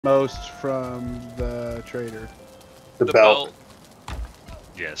most from the trader? The belt.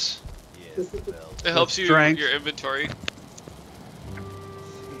 Yes. Yeah, the belt. It helps you Strength. your inventory.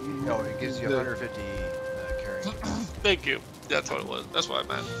 Oh, it gives you 150 carrying. Thank you. That's what it was. That's what I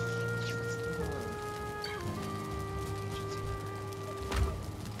meant.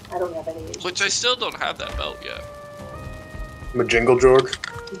 I don't have any. Which I still don't have that belt yet. Majingle Jorg.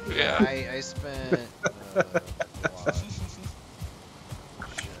 Yeah. I spent.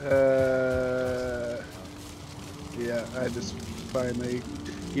 Yeah, I just finally,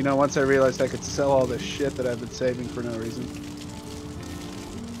 you know, once I realized I could sell all this shit that I've been saving for no reason.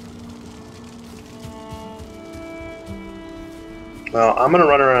 Well, I'm gonna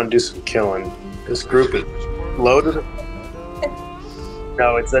run around and do some killing. This group is loaded.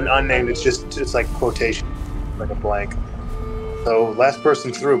 No, it's an unnamed. It's like quotation, like a blank. So last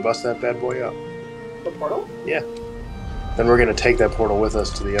person through, bust that bad boy up. The portal? Yeah. Then we're gonna take that portal with us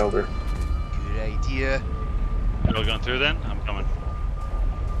to the Elder. Good idea. Are we going through then? I'm coming.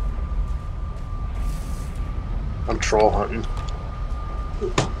 I'm troll hunting.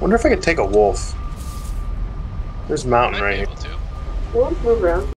 Wonder if I could take a wolf. There's a mountain Might right be here. able to. We'll move around.